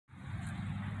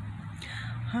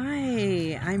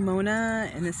Hi, I'm Mona,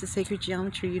 and this is Sacred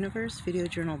Geometry Universe Video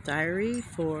Journal Diary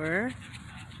for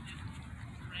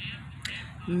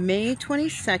May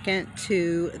 22nd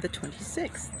to the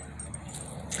 26th.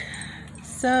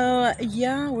 So,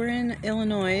 yeah, we're in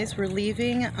Illinois. We're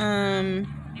leaving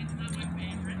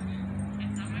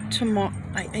tomorrow.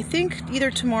 I think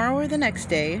either tomorrow or the next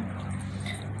day.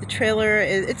 The trailer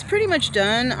it's pretty much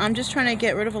done. I'm just trying to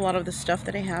get rid of a lot of the stuff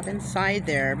that I have inside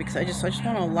there because I just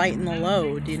want to lighten the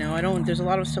load, you know. There's a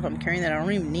lot of stuff I'm carrying that I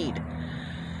don't even need.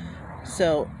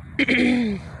 So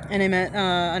and I met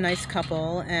a nice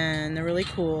couple, and they're really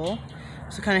cool.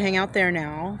 So kind of hang out there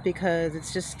now because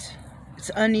it's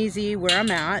uneasy where I'm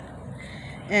at.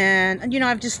 And you know,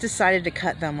 I've just decided to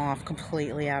cut them off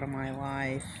completely out of my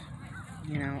life.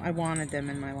 You know, I wanted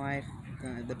them in my life,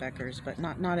 the Beckers, but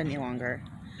not any longer.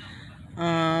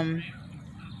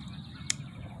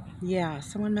 Yeah,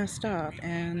 someone messed up,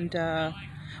 and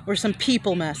or some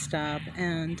people messed up,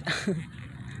 and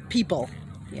people,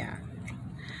 yeah,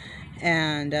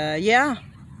 and yeah,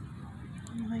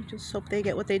 I just hope they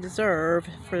get what they deserve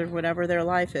for whatever their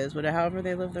life is, however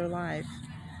they live their life.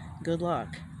 Good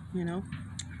luck, you know.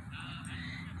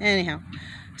 Anyhow,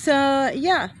 so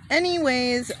yeah,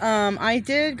 anyways, I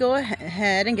did go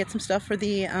ahead and get some stuff for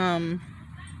the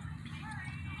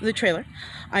trailer.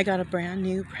 I got a brand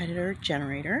new Predator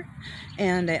generator,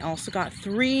 and I also got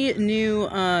 3 new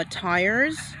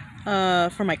tires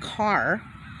for my car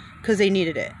because they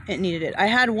needed it. It needed it. I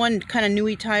had one kind of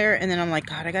newy tire, and then I'm like,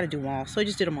 God, I got to do them all. So I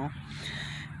just did them all.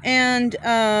 And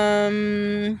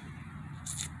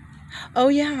oh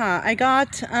yeah, I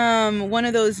got one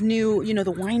of those new, you know,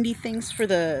 the windy things for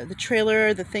the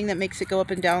trailer, the thing that makes it go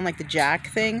up and down like the jack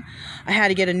thing. I had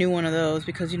to get a new one of those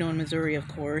because, you know, in Missouri, of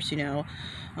course, you know,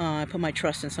 I put my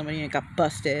trust in somebody and it got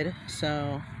busted.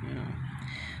 So, you know,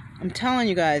 I'm telling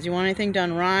you guys, you want anything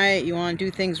done right, you want to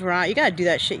do things right, you got to do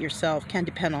that shit yourself. Can't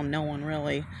depend on no one,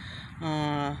 really.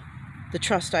 The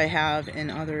trust I have in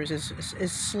others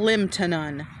is slim to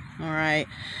none. All right,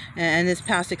 and this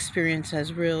past experience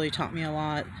has really taught me a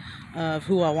lot of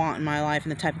who I want in my life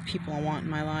and the type of people I want in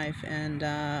my life. And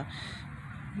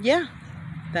yeah,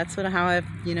 that's how I've,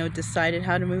 you know, decided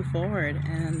how to move forward.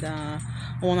 And I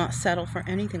will not settle for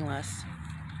anything less,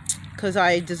 because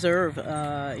I deserve,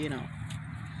 you know,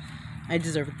 I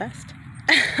deserve the best.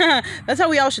 That's how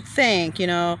we all should think, you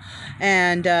know.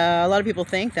 And a lot of people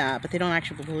think that, but they don't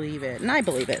actually believe it, and I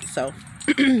believe it. So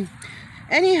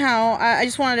anyhow, I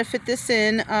just wanted to fit this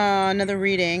in, another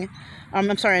reading.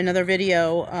 I'm sorry, another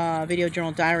video, video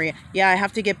journal diary. Yeah, I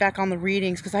have to get back on the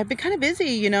readings because I've been kind of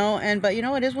busy, you know. But you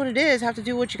know, it is what it is. Have to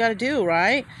do what you got to do,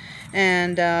 right?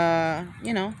 And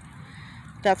you know,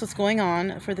 that's what's going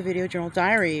on for the video journal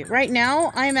diary. Right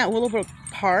now, I'm at Willowbrook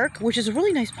Park, which is a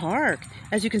really nice park,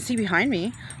 as you can see behind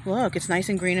me. Look, it's nice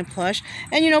and green and plush.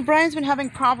 And you know, Brian's been having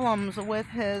problems with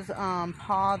his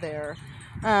paw there.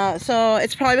 So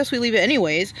it's probably best we leave it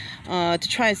anyways, to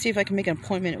try and see if I can make an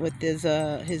appointment with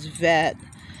his vet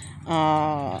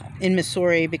in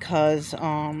Missouri, because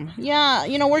yeah,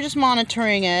 you know, we're just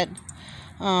monitoring it.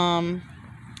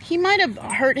 He might have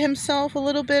hurt himself a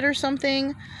little bit or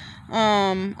something.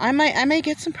 I might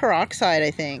get some peroxide, I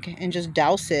think, and just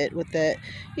douse it with it,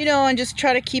 you know, and just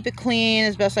try to keep it clean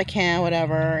as best I can,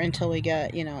 whatever, until we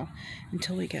get, you know,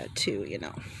 to, you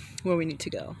know, where we need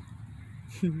to go.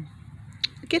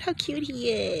 Look at how cute he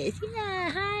is.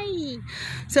 Yeah, hi.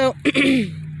 So,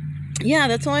 yeah,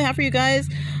 that's all I have for you guys.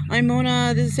 I'm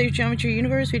Mona. This is Sacred Geometry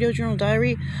Universe Video Journal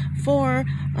Diary for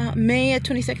May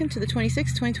 22nd to the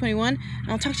 26th, 2021.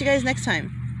 And I'll talk to you guys next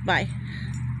time. Bye.